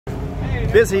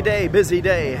Busy day, busy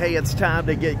day. Hey, it's time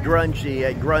to get grungy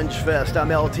at Grungefest.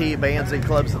 I'm LT, Bands and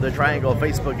Clubs of the Triangle,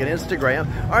 Facebook and Instagram.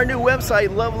 Our new website,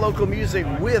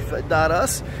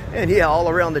 lovelocalmusicwith.us. And yeah, all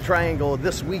around the Triangle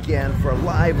this weekend for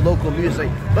live local music.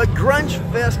 But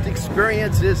Grungefest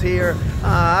experience is here.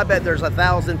 I bet there's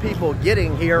 1,000 people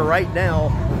getting here right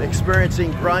now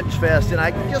experiencing Grungefest. And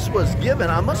I just was given,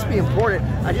 I must be important,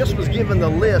 I just was given the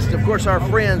list. Of course, our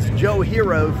friends Joe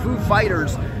Hero, Foo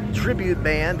Fighters tribute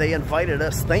band, they invited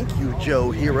us. Thank you,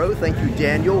 Joe Hero. Thank you,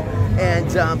 Daniel. And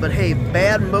but hey,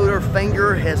 Bad Motor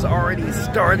Finger has already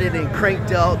started and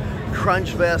cranked out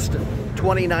Grungefest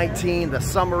 2019. The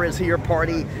Summer is Here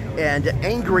party, and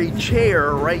Angry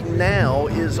Chair right now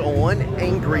is on.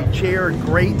 Angry Chair,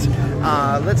 great.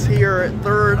 Let's hear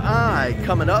Third Eye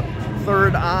coming up.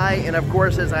 Third Eye, and of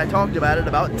course, as I talked about it,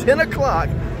 about 10 o'clock,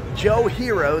 Joe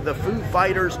Hero, the Foo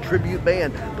Fighters tribute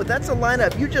band. But that's a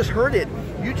lineup. You just heard it.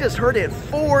 You just heard it.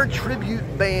 4 tribute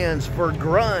bands for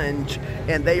grunge,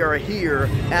 and they are here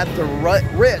at the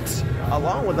Ritz,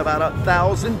 along with about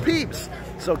 1,000 peeps.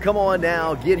 So come on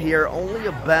now, get here. Only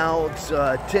about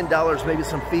 $10, maybe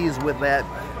some fees with that,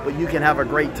 but you can have a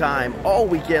great time all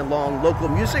weekend long. Local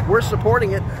music, we're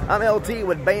supporting it. I'm LT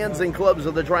with Bands and Clubs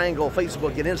of the Triangle,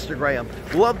 Facebook and Instagram.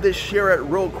 Love this, share it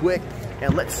real quick,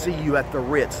 and let's see you at the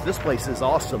Ritz. This place is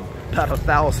awesome. About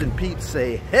 1,000 peeps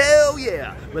say, hell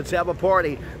yeah, let's have a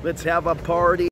party. Let's have a party.